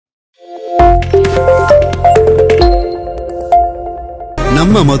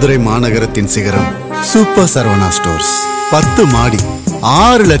நம்ம மதுரை மாநகரத்தின் சிகரம் super Saravana stores. 10 மாடி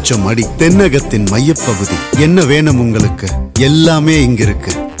 6 லட்சம் அடி தென்னகத்தின் மையப்பகுதி. என்ன வேணும் உங்களுக்கு? எல்லாமே இங்க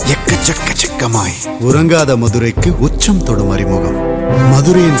இருக்கு. எக்கச்சக்க சிக்கமாய் உறங்காத மதுரைக்கு உச்சம் தொடும் அறிமுகம்.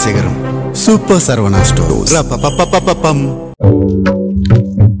 மதுரையின் சிகரம் super Saravana stores.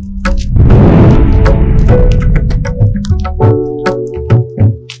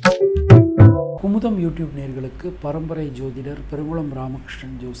 Kumudam YouTube நேயர்களுக்கு பரம்பரை ஜோதிடர் பெருங்குளம்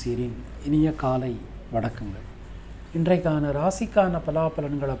ராமகிருஷ்ணன் ஜோசியரின் இனிய காலை வணக்கங்கள். இன்றைக்கான ராசிக்கான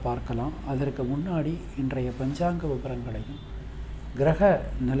பலாபலன்களை பார்க்கலாம். அதற்கு முன்னாடி இன்றைய பஞ்சாங்க விவரங்களையும் கிரக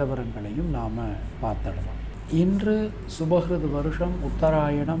நிலவரங்களையும் நாம் பார்த்துடலாம். இன்று சுபகிருது வருஷம்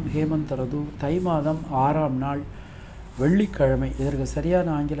உத்தராயணம் ஹேமந்த ருது தை மாதம் 6ஆம் நாள் வெள்ளிக்கிழமை. இதற்கு சரியான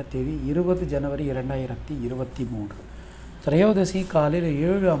ஆங்கில தேதி 20 ஜனவரி 2023. திரையோதசி காலையில்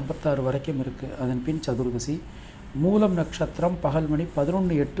 7:56 வரைக்கும் இருக்குது. அதன் பின் சதுர்தசி. மூலம் நட்சத்திரம் பகல் மணி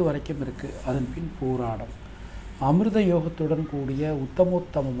 11:08 வரைக்கும் இருக்குது. அதன் பின் பூராடம். அமிர்த யோகத்துடன் கூடிய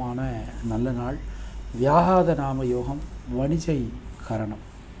உத்தமோத்தமமான நல்ல நாள். வியாகாத நாம யோகம், வணிஜை கரணம்.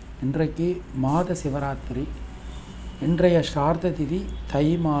 இன்றைக்கு மாத சிவராத்திரி. இன்றைய ஸ்ரார்த்த திதி தை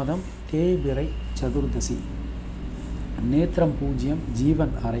மாதம் தேய்பிறை சதுர்தசி. நேத்திரம் 0,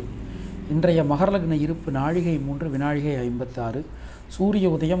 ஜீவன் அறை. இன்றைய மகரலக்ன இருப்பு நாழிகை 3, வினாழிகை 56. சூரிய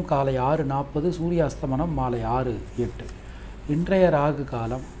உதயம் காலை 6:40, சூரிய அஸ்தமனம் மாலை 6:08. இன்றைய ராகு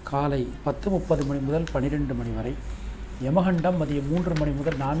காலம் காலை 10:30 மணி முதல் 12 மணி வரை. யமகண்டம் மதியம் 3 மணி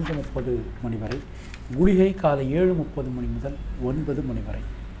முதல் 4:30 மணி வரை. குளிகை காலை 7:30 மணி முதல் 9 மணி வரை.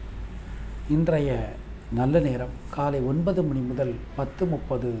 இன்றைய நல்ல நேரம் காலை 9 மணி முதல்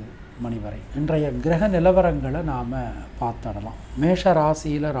 10:30 மணி வரை. இன்றைய கிரக நிலவரங்களை நாம் பார்த்துடலாம். மேஷ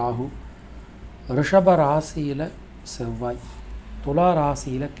ராசியில் ராகு, ரிஷப ராசியில் செவ்வாய், துலா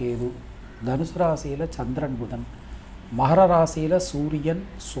ராசியில் கேது, தனுசு ராசியில் சந்திரன் புதன், மகர ராசியில் சூரியன்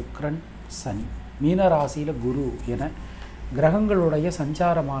சுக்கிரன் சனி, மீன ராசியில் குரு என கிரகங்களுடைய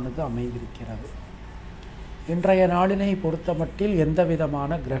சஞ்சாரமானது அமைந்திருக்கிறது. இன்றைய நாளினை பொறுத்தமட்டில் எந்த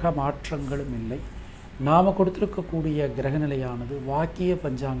விதமான கிரக மாற்றங்களும் இல்லை. நாம் கொடுத்திருக்கக்கூடிய கிரகநிலையானது வாக்கிய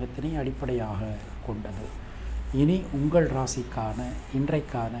பஞ்சாங்கத்தினை அடிப்படையாக கொண்டது. இனி உங்கள் ராசிக்கான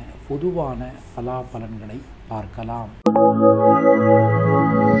இன்றைக்கான பொதுவான பலாபலன்களை பார்க்கலாம்.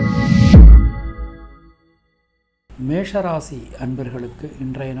 மேஷராசி அன்பர்களுக்கு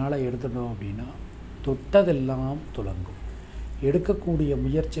இன்றைய நாளை எடுத்துட்டோம் அப்படின்னா, தொட்டதெல்லாம் துலங்கும். எடுக்கக்கூடிய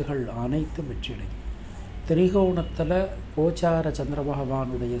முயற்சிகள் அனைத்தும் வெற்றியடையும். திரிகோணத்தில் கோச்சார சந்திர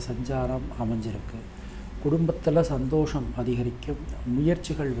பகவானுடைய சஞ்சாரம் அமைஞ்சிருக்கு. குடும்பத்தில் சந்தோஷம் அதிகரிக்கும்.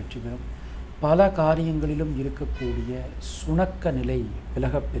 முயற்சிகள் வெற்றி பெறும். பல காரியங்களிலும் இருக்கக்கூடிய சுணக்க நிலை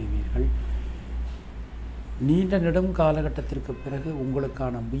விலகப் பெறுவீர்கள். நீண்ட நெடும் காலகட்டத்திற்கு பிறகு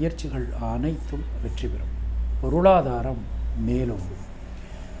உங்களுக்கான முயற்சிகள் அனைத்தும் வெற்றி பெறும். பொருளாதாரம் மேலோங்கும்.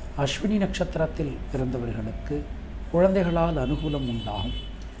 அஸ்வினி நட்சத்திரத்தில் பிறந்தவர்களுக்கு குழந்தைகளால் அனுகூலம் உண்டாகும்.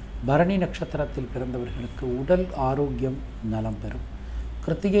 பரணி நட்சத்திரத்தில் பிறந்தவர்களுக்கு உடல் ஆரோக்கியம் நலம் பெறும்.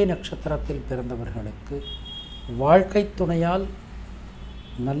 கிருத்திகை நட்சத்திரத்தில் பிறந்தவர்களுக்கு வாழ்க்கை துணையால்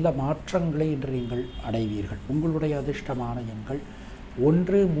நல்ல மாற்றங்களை இன்று நீங்கள் அடைவீர்கள். உங்களுடைய அதிர்ஷ்டமான எண்கள்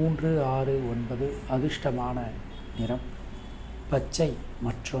 1, 3, 6, 9. அதிர்ஷ்டமான நிறம் பச்சை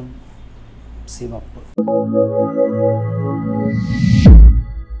மற்றும் சிவப்பு.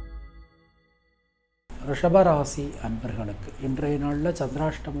 ரிஷபராசி அன்பர்களுக்கு இன்றைய நாளில்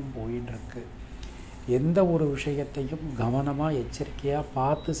சந்திராஷ்டமம் போயின்னு இருக்கு. எந்த ஒரு விஷயத்தையும் கவனமாக எச்சரிக்கையாக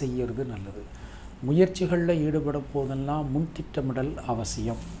பார்த்து செய்கிறது நல்லது. முயற்சிகளில் ஈடுபடும் போதெல்லாம் முன்திட்டமிடல்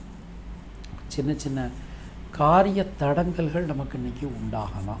அவசியம். சின்ன சின்ன காரிய தடங்கல்கள் நமக்கு இன்றைக்கி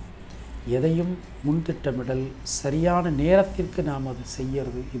உண்டாகலாம். எதையும் முன்திட்டமிடல், சரியான நேரத்திற்கு நாம் அது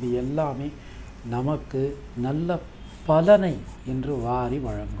செய்கிறது, இது எல்லாமே நமக்கு நல்ல பலனை என்று வாரி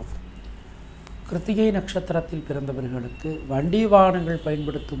வழங்கும். கிருத்திகை நட்சத்திரத்தில் பிறந்தவர்களுக்கு வண்டி வாகனங்கள்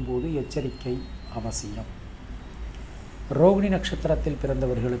பயன்படுத்தும் போது எச்சரிக்கை அவசியம். ரோகிணி நட்சத்திரத்தில்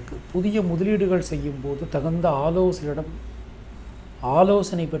பிறந்தவர்களுக்கு புதிய முதலீடுகள் செய்யும் போது தகுந்த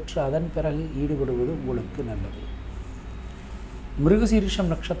ஆலோசனை பெற்று அதன் பிறகு ஈடுபடுவது உங்களுக்கு நல்லது.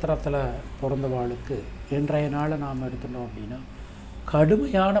 மிருகசீரிஷம் நட்சத்திரத்தில் பிறந்தவாளுக்கு இன்றைய நாளை நாம் எடுத்துட்டோம் அப்படின்னா,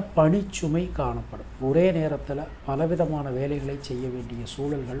 கடுமையான பணிச்சுமை காணப்படும். ஒரே நேரத்தில் பலவிதமான வேலைகளை செய்ய வேண்டிய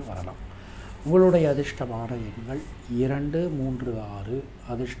சூழல்கள் வரலாம். உங்களுடைய அதிர்ஷ்டமான எண்கள் 2, 3, 6.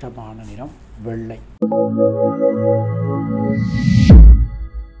 அதிர்ஷ்டமான நிறம் வெள்ளை.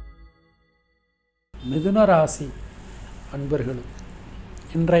 மிதுன ராசி அன்பர்களுக்கு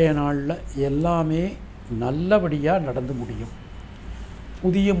இன்றைய நாளில் எல்லாமே நல்லபடியாக நடந்து முடியும்.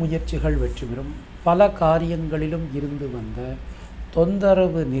 புதிய முயற்சிகள் வெற்றி பெறும். பல காரியங்களிலும் இருந்து வந்த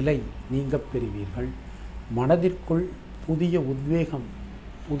தொந்தரவு நிலை நீங்கப் பெறுவீர்கள். மனதிற்குள் புதிய உத்வேகம்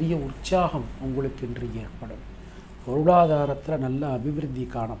புதிய உற்சாகம் உங்களுக்கு இன்று ஏற்படும். பொருளாதாரத்தில் நல்ல அபிவிருத்தி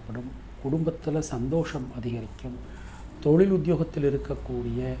காணப்படும். குடும்பத்தில் சந்தோஷம் அதிகரிக்கும். தொழில் உத்தியோகத்தில்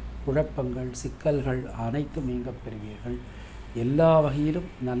இருக்கக்கூடிய குழப்பங்கள், சிக்கல்கள் அனைத்தும் நீங்க பெறுவீர்கள். எல்லா வகையிலும்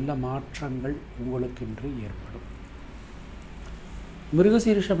நல்ல மாற்றங்கள் உங்களுக்கு இன்று ஏற்படும்.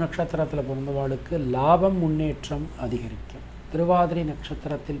 மிருகசீரிஷம் நட்சத்திரத்தில் பிறந்தவர்களுக்கு லாபம், முன்னேற்றம் அதிகரிக்கும். திருவாதிரை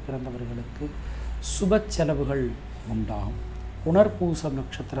நட்சத்திரத்தில் பிறந்தவர்களுக்கு சுப செலவுகள் உண்டாகும். புனர்பூசம்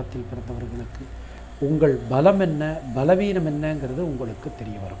நட்சத்திரத்தில் பிறந்தவர்களுக்கு உங்கள் பலம் என்ன, பலவீனம் என்னங்கிறது உங்களுக்கு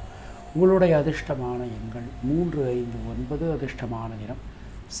தெரிய வரும். உங்களுடைய அதிர்ஷ்டமான எண்கள் 3, 5, 9. அதிர்ஷ்டமான நிறம்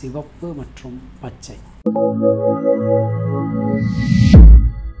சிவப்பு மற்றும் பச்சை.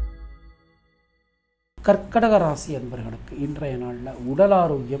 கர்க்கடக ராசி அன்பர்களுக்கு இன்றைய நாளில் உடல்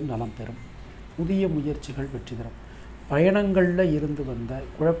ஆரோக்கியம் நலம் பெறும். புதிய முயற்சிகள் வெற்றி தரும். பயணங்களில் இருந்து வந்த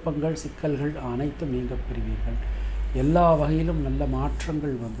குழப்பங்கள், சிக்கல்கள் அனைத்தும் நீங்க பெறுவீர்கள். எல்லா வகையிலும் நல்ல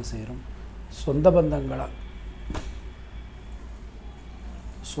மாற்றங்கள் வந்து சேரும். சொந்த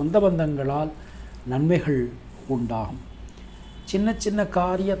பந்தங்களால் நன்மைகள் உண்டாகும். சின்ன சின்ன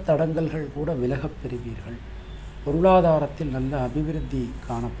காரிய தடங்கல்கள் கூட விலகப் பெறுவீர்கள். பொருளாதாரத்தில் நல்ல அபிவிருத்தி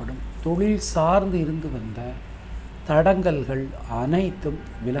காணப்படும். தொழில் சார்ந்து இருந்து வந்த தடங்கல்கள் அனைத்தும்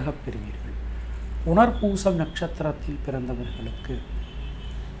விலகப் பெறுவீர்கள். புனர்பூசம் நட்சத்திரத்தில் பிறந்தவர்களுக்கு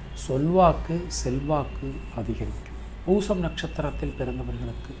சொல்வாக்கு, செல்வாக்கு அதிகரிக்கும். பூசம் நட்சத்திரத்தில்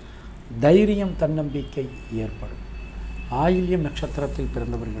பிறந்தவர்களுக்கு தைரியம், தன்னம்பிக்கை ஏற்படும். ஆயில்யம் நட்சத்திரத்தில்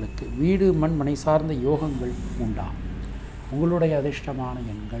பிறந்தவர்களுக்கு வீடு, மண், மனை சார்ந்த யோகங்கள் உண்டாகும். உங்களுடைய அதிர்ஷ்டமான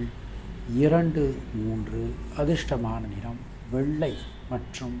எண்கள் 2, 3. அதிர்ஷ்டமான நிறம் வெள்ளை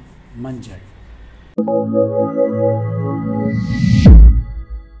மற்றும் மஞ்சள்.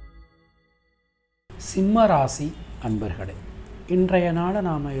 சிம்ம ராசி அன்பர்களே, இன்றைய நாளை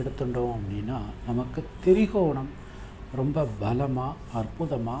நாம் எடுத்துட்டோம் அப்படின்னா நமக்கு திரிகோணம் ரொம்ப பலமாக,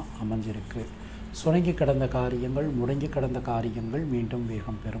 அற்புதமாக அமைஞ்சிருக்கு. சுணங்கி கிடந்த காரியங்கள், முடங்கி கிடந்த காரியங்கள் மீண்டும்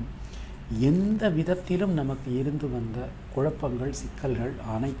வேகம் பெறும். எந்த விதத்திலும் நமக்கு இருந்து வந்த குழப்பங்கள், சிக்கல்கள்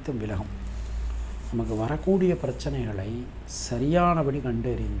அனைத்தும் விலகும். நமக்கு வரக்கூடிய பிரச்சனைகளை சரியானபடி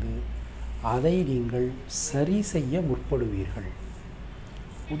கண்டறிந்து அதை நீங்கள் சரி செய்ய முற்படுவீர்கள்.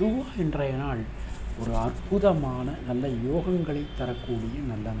 பொதுவாக இன்றைய நாள் ஒரு அற்புதமான நல்ல யோகங்களை தரக்கூடிய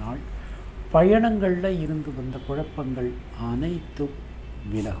நல்ல நாள். பயணங்களில் இருந்து வந்த குழப்பங்கள் அனைத்தும்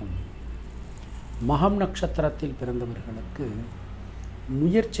விலகும். மகம் நட்சத்திரத்தில் பிறந்தவர்களுக்கு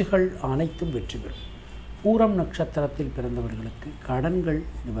முயற்சிகள் அனைத்தும் வெற்றி பெறும். பூரம் நட்சத்திரத்தில் பிறந்தவர்களுக்கு கடன்கள்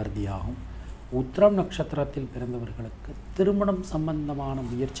நிவர்த்தியாகும். உத்திரம் நட்சத்திரத்தில் பிறந்தவர்களுக்கு திருமணம் சம்பந்தமான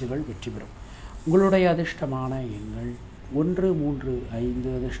முயற்சிகள் வெற்றி பெறும். உங்களுடைய அதிர்ஷ்டமான எண்கள் 1, 3,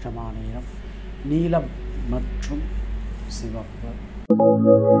 5. அதிர்ஷ்டமான நிறம் நீலம் மற்றும் சிவப்பு.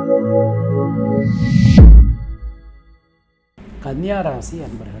 கன்னியா ராசி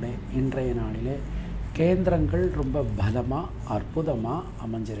அன்பர்களே, இன்றைய நாளிலே கேந்திரங்கள் ரொம்ப பலமாக, அற்புதமாக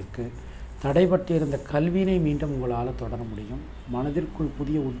அமைஞ்சிருக்கு. தடைபட்டிருந்த கல்வியினை மீண்டும் உங்களால் தொடர முடியும். மனதிற்குள்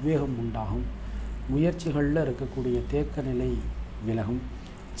புதிய உத்வேகம் உண்டாகும். முயற்சிகளில் இருக்கக்கூடிய தேக்க நிலை விலகும்.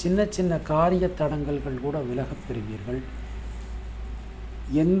 சின்ன சின்ன காரிய தடங்கல்கள் கூட விலகப் பெறுவீர்கள்.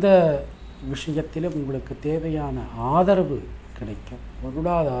 எந்த விஷயத்திலும் உங்களுக்கு தேவையான ஆதரவு கிடைக்கும்.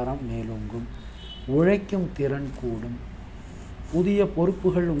 பொருளாதாரம் மேலோங்கும். உழைக்கும் திறன் கூடும். புதிய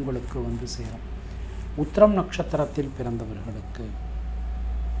பொறுப்புகள் உங்களுக்கு வந்து சேரும். உத்திரம் நட்சத்திரத்தில் பிறந்தவர்களுக்கு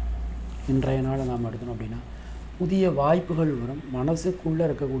இன்றைய நாளை நாம் எடுத்தோம் அப்படின்னா புதிய வாய்ப்புகள் வரும். மனசுக்குள்ளே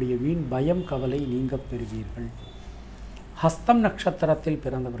இருக்கக்கூடிய வீண் பயம், கவலை நீங்க பெறுவீர்கள். ஹஸ்தம் நட்சத்திரத்தில்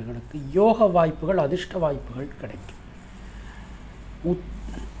பிறந்தவர்களுக்கு யோக வாய்ப்புகள், அதிர்ஷ்ட வாய்ப்புகள் கிடைக்கும்.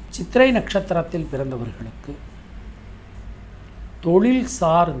 சித்திரை நட்சத்திரத்தில் பிறந்தவர்களுக்கு தொழில்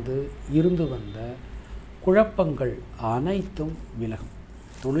சார்ந்து இருந்து வந்த குழப்பங்கள் அனைத்தும் விலகும்.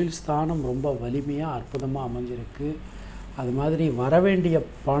 தொழில் ஸ்தானம் ரொம்ப வலிமையாக, அற்புதமாக அமைஞ்சிருக்கு. அது மாதிரி வரவேண்டிய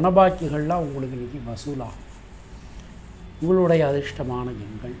பணபாக்கிகள்லாம் உங்களுக்கு இன்றைக்கி வசூலாகும். உங்களுடைய அதிர்ஷ்டமான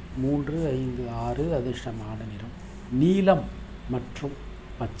எண்கள் 3, 5, 6. அதிர்ஷ்டமான நிறம் நீலம் மற்றும்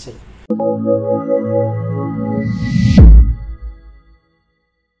பச்சை.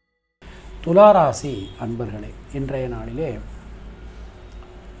 துளாராசி அன்பர்களே, இன்றைய நாளிலே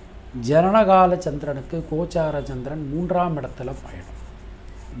ஜனனகால சந்திரனுக்கு கோச்சார சந்திரன் 3ஆம் இடத்துல பயணம்.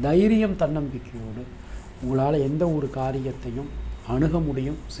 தைரியம், தன்னம்பிக்கையோடு உங்களால் எந்த ஒரு காரியத்தையும் அணுக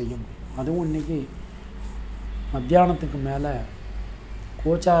முடியும், செய்ய முடியும். அதுவும் இன்றைக்கி மத்தியானத்துக்கு மேலே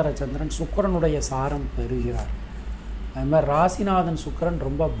கோச்சார சந்திரன் சுக்கிரனுடைய சாரம் பெறுகிறார். அது மாதிரி ராசிநாதன் சுக்கிரன்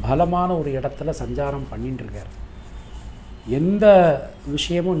ரொம்ப பலமான ஒரு இடத்துல சஞ்சாரம் பண்ணிட்டு இருக்கார். எந்த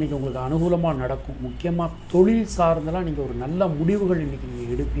விஷயமும் இன்றைக்கி உங்களுக்கு அனுகூலமாக நடக்கும். முக்கியமாக தொழில் சார்ந்தெல்லாம் நீங்கள் ஒரு நல்ல முடிவுகள் இன்றைக்கி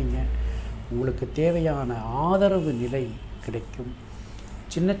நீங்கள் எடுப்பீங்க. உங்களுக்கு தேவையான ஆதரவு நிலை கிடைக்கும்.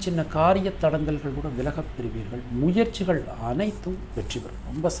 சின்ன சின்ன காரிய தடங்கல்கள் கூட விலகப் பெறுவீர்கள். முயற்சிகள் அனைத்தும் வெற்றி பெறும்.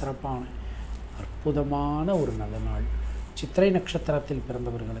 ரொம்ப சிறப்பான அற்புதமான ஒரு நல்ல நாள். சித்திரை நட்சத்திரத்தில்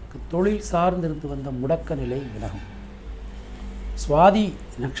பிறந்தவர்களுக்கு தொழில் சார்ந்திருந்து வந்த முடக்க நிலை விலகும். சுவாதி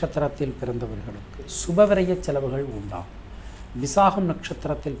நட்சத்திரத்தில் பிறந்தவர்களுக்கு சுபவிரய செலவுகள் உண்டாகும். விசாகம்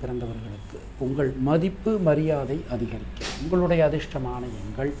நட்சத்திரத்தில் பிறந்தவர்களுக்கு உங்கள் மதிப்பு மரியாதை அதிகரிக்கும். உங்களுடைய அதிர்ஷ்டமான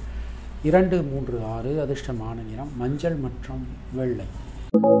எண்கள் 2, 3, 6. அதிர்ஷ்டமான நிறம் மஞ்சள் மற்றும் வெள்ளை.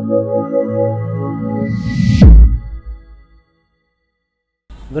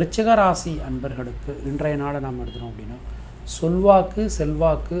 விருச்சிக ராசி அன்பர்களுக்கு இன்றைய நாளை நாம் எடுத்துனோம் அப்படின்னா சொல்வாக்கு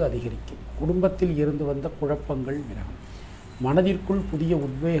செல்வாக்கு அதிகரிக்கும். குடும்பத்தில் இருந்து வந்த குழப்பங்கள் விலகும். மனதிற்குள் புதிய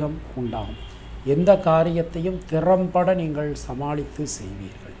உத்வேகம் உண்டாகும். எந்த காரியத்தையும் திறம்பட நீங்கள் சமாளித்து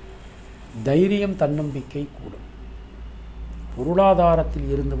செய்வீர்கள். தைரியம் தன்னம்பிக்கை கூடும். பொருளாதாரத்தில்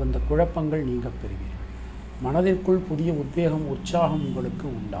இருந்து வந்த குழப்பங்கள் நீங்க பெறுவீர்கள். மனதிற்குள் புதிய உத்வேகம் உற்சாகம் உங்களுக்கு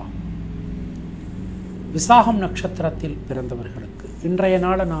உண்டாகும். விசாகம் நட்சத்திரத்தில் பிறந்தவர்களுக்கு இன்றைய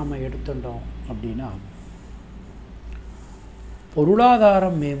நாளை நாம் எடுத்துட்டோம் அப்படின்னா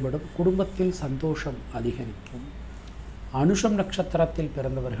பொருளாதாரம் மேம்படும். குடும்பத்தில் சந்தோஷம் அதிகரிக்கும். அனுஷம் நட்சத்திரத்தில்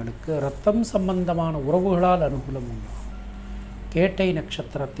பிறந்தவர்களுக்கு இரத்தம் சம்பந்தமான உறவுகளால் அனுகூலம் உண்டாகும். கேட்டை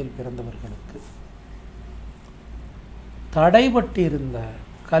நட்சத்திரத்தில் பிறந்தவர்களுக்கு தடைபட்டு இருந்த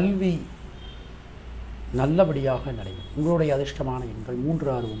கல்வி நல்லபடியாக நடைபெறும். உங்களுடைய அதிர்ஷ்டமான எண்கள் 3,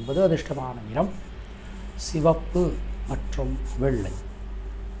 6, 9. அதிர்ஷ்டமான நிறம் சிவப்பு மற்றும் வெள்ளை.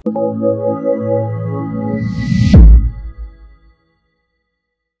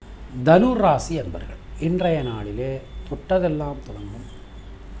 தனுர் ராசி அன்பர்கள் இன்றைய நாளிலே தொட்டதெல்லாம் தொடங்கும்.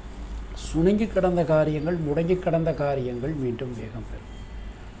 சுணங்கி கிடந்த காரியங்கள், முடங்கி கிடந்த காரியங்கள் மீண்டும் வேகம் பெறும்.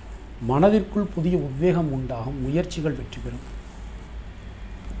 மனதிற்குள் புதிய உத்வேகம் உண்டாகும். முயற்சிகள் வெற்றி பெறும்.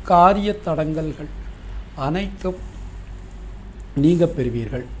 காரிய தடங்கல்கள் அனைத்தும் நீங்க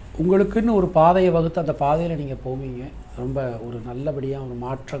பெறுவீர்கள். உங்களுக்குன்னு ஒரு பாதையை வகுத்து அந்த பாதையில் நீங்கள் போவீங்க. ரொம்ப ஒரு நல்லபடியாக ஒரு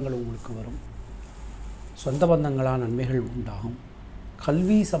மாற்றங்கள் உங்களுக்கு வரும். சொந்த பந்தங்களான நன்மைகள் உண்டாகும்.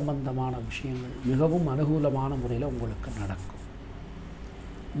 கல்வி சம்பந்தமான விஷயங்கள் மிகவும் அனுகூலமான முறையில் உங்களுக்கு நடக்கும்.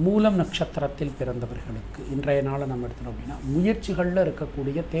 மூலம் நட்சத்திரத்தில் பிறந்தவர்களுக்கு இன்றைய நாளை நம்ம எடுத்துனோம் அப்படின்னா முயற்சிகளில்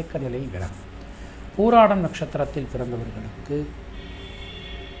இருக்கக்கூடிய தேக்க நிலை விலகும். பூராடம் நட்சத்திரத்தில் பிறந்தவர்களுக்கு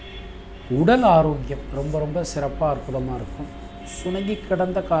உடல் ஆரோக்கியம் ரொம்ப ரொம்ப சிறப்பாக அற்புதமாக இருக்கும். சுணங்கி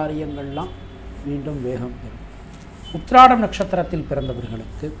கிடந்த காரியங்கள்லாம் மீண்டும் வேகம் பெறும். உத்திராடம் நட்சத்திரத்தில்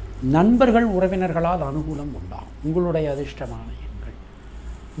பிறந்தவர்களுக்கு நண்பர்கள் உறவினர்களால் அனுகூலம் உண்டாகும். உங்களுடைய அதிர்ஷ்டமான எண்கள்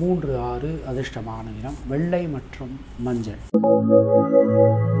 3, 6. அதிர்ஷ்டமான நிறம் வெள்ளை மற்றும் மஞ்சள்.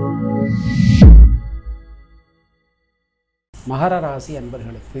 மகர ராசி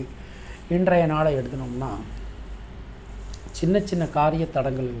அன்பர்களுக்கு இன்றைய நாளை எடுத்துனோம்னா சின்ன சின்ன காரிய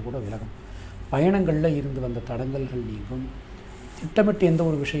தடங்கல்கள் கூட விலகும். பயணங்களில் இருந்து வந்த தடங்கல்கள் நீங்கும். திட்டமிட்டு எந்த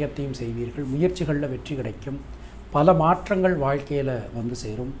ஒரு விஷயத்தையும் செய்வீர்கள். முயற்சிகளில் வெற்றி கிடைக்கும். பல மாற்றங்கள் வாழ்க்கையில் வந்து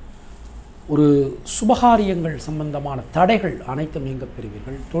சேரும். ஒரு சுபகாரியங்கள் சம்பந்தமான தடைகள் அனைத்தும் நீங்க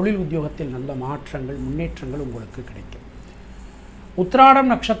பெறுவீர்கள். தொழில் உத்தியோகத்தில் நல்ல மாற்றங்கள் முன்னேற்றங்கள் உங்களுக்கு கிடைக்கும்.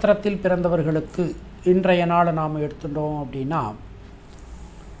 உத்திராடம் நட்சத்திரத்தில் பிறந்தவர்களுக்கு இன்றைய நாளை நாம் எடுத்துட்டோம் அப்படின்னா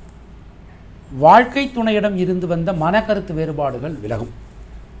வாழ்க்கை துணையிடம் இருந்து வந்த மனக்கருத்து வேறுபாடுகள் விலகும்.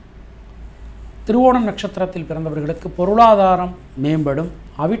 திருவோணம் நட்சத்திரத்தில் பிறந்தவர்களுக்கு பொருளாதாரம் மேம்படும்.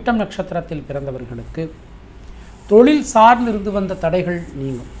 அவிட்டம் நட்சத்திரத்தில் பிறந்தவர்களுக்கு தொழில் சார்ந்திருந்து வந்த தடைகள்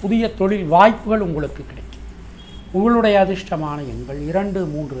நீங்கும். புதிய தொழில் வாய்ப்புகள் உங்களுக்கு கிடைக்கும். உங்களுடைய அதிர்ஷ்டமான எண்கள் 2,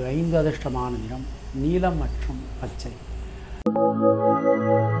 3, 5. அதிர்ஷ்டமான நிறம் நீலம் மற்றும் பச்சை.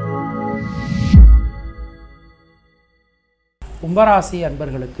 கும்பராசி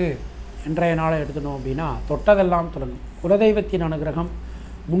அன்பர்களுக்கு இன்றைய நாளை எடுத்துனோம் அப்படின்னா தொட்டதெல்லாம் தொடங்கும். குலதெய்வத்தின் அனுகிரகம்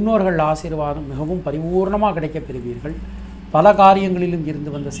முன்னோர்கள் ஆசீர்வாதம் மிகவும் பரிபூர்ணமாக கிடைக்கப் பெறுவீர்கள். பல காரியங்களிலும் இருந்து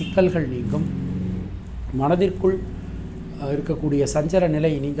வந்த சிக்கல்கள் நீங்கும். மனதிற்குள் இருக்கக்கூடிய சஞ்சல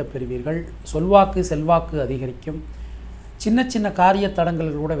நிலை நீங்க பெறுவீர்கள். சொல்வாக்கு செல்வாக்கு அதிகரிக்கும். சின்ன சின்ன காரிய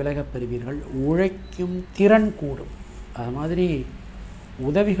தடங்கல்கள் கூட விலகப் பெறுவீர்கள். உழைக்கும் திறன் கூடும். அது மாதிரி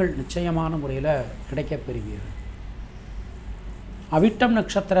உதவிகள் நிச்சயமான முறையில் கிடைக்கப் பெறுவீர்கள். அவிட்டம்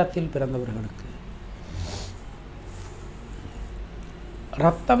நட்சத்திரத்தில் பிறந்தவர்களுக்கு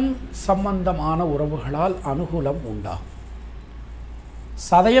இரத்தம் சம்பந்தமான உறவுகளால் அனுகூலம் உண்டாகும்.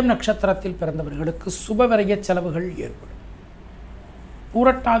 சதயம் நட்சத்திரத்தில் பிறந்தவர்களுக்கு சுபவிரய செலவுகள் ஏற்படும்.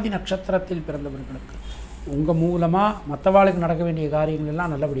 பூரட்டாதி நட்சத்திரத்தில் பிறந்தவர்களுக்கு உங்கள் மூலமாக மற்றவாளுக்கு நடக்க வேண்டிய காரியங்கள்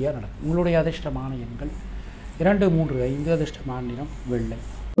எல்லாம் நல்லபடியாக நடக்கும். உங்களுடைய அதிர்ஷ்டமான எண்கள் 2, 3, 5. அதிர்ஷ்டமான நிறம் வெள்ளை.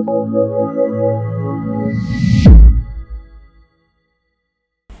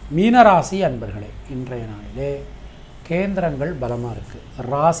 மீனராசி அன்பர்களே இன்றைய நாளிலே கேந்திரங்கள் பலமாக இருக்குது.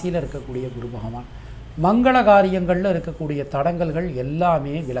 ராசியில் இருக்கக்கூடிய குரு பகவான் மங்கள காரியங்களில் இருக்கக்கூடிய தடங்கல்கள்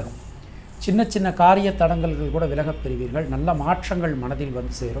எல்லாமே விலகும். சின்ன சின்ன காரிய தடங்கல்கள் கூட விலகப் பெறுவீர்கள். நல்ல மாற்றங்கள் மனதில்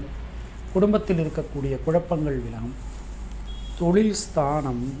வந்து சேரும். குடும்பத்தில் இருக்கக்கூடிய குழப்பங்கள் விலகும். தொழில்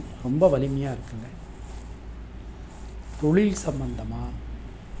ஸ்தானம் ரொம்ப வலிமையாக இருக்குங்க. தொழில் சம்பந்தமாக,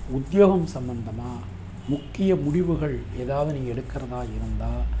 உத்தியோகம் சம்பந்தமாக முக்கிய முடிவுகள் ஏதாவது நீங்கள் எடுக்கிறதா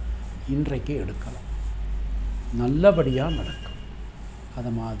இருந்தால் இன்றைக்கு எடுக்கலாம், நல்லபடியாக நடக்கும்.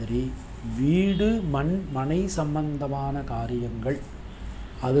 அது மாதிரி வீடு மண் மனை சம்பந்தமான காரியங்கள்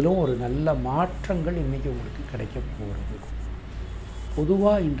அதிலும் ஒரு நல்ல மாற்றங்கள் இன்றைக்கி உங்களுக்கு கிடைக்க போகிறது.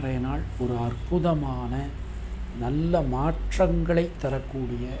 பொதுவாக இன்றைய நாள் ஒரு அற்புதமான நல்ல மாற்றங்களை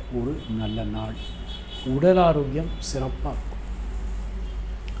தரக்கூடிய ஒரு நல்ல நாள். உடல் ஆரோக்கியம் சிறப்பாக இருக்கும்.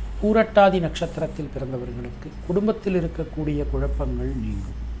 பூரட்டாதி நட்சத்திரத்தில் பிறந்தவர்களுக்கு குடும்பத்தில் இருக்கக்கூடிய குழப்பங்கள்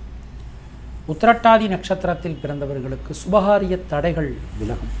நீங்கும். உத்திரட்டாதி நட்சத்திரத்தில் பிறந்தவர்களுக்கு சுபகாரிய தடைகள்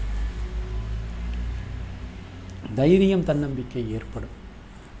விலகும். தைரியம் தன்னம்பிக்கை ஏற்படும்.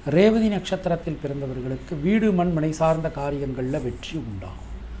 ரேவதி நட்சத்திரத்தில் பிறந்தவர்களுக்கு வீடு மண் மனை சார்ந்த காரியங்களில் வெற்றி உண்டாகும்.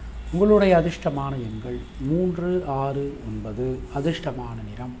 உங்களுடைய அதிர்ஷ்டமான எண்கள் 3, 6, 9. அதிர்ஷ்டமான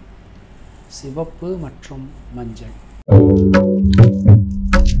நிறம் சிவப்பு மற்றும் மஞ்சள்.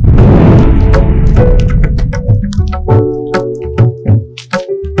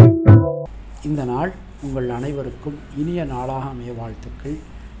 இந்த நாள் உங்கள் அனைவருக்கும் இனிய நாளாக அமைய வாழ்த்துக்கள்.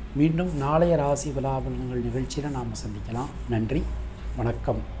 மீண்டும் நாளைய ராசி பலாபலன்கள் நிகழ்ச்சியில் நாம் சந்திக்கலாம். நன்றி,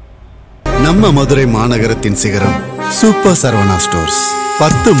 வணக்கம். நம்ம மதுரை மாநகரத்தின் சிகரம் சூப்பர் சரவணா ஸ்டோர்ஸ்.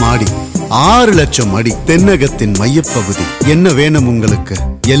 10 மாடி, 6 லட்சம் அடி, தென்னகத்தின் மையப்பகுதி. என்ன வேணும் உங்களுக்கு?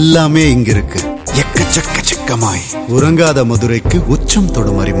 எல்லாமே இங்கிருக்கு. எக்கச்சக்கமாய். உறங்காத மதுரைக்கு உச்சம்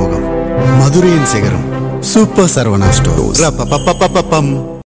தொடும் அறிமுகம். மதுரையின் சிகரம் சூப்பர் சரவணா ஸ்டோர்ஸ்.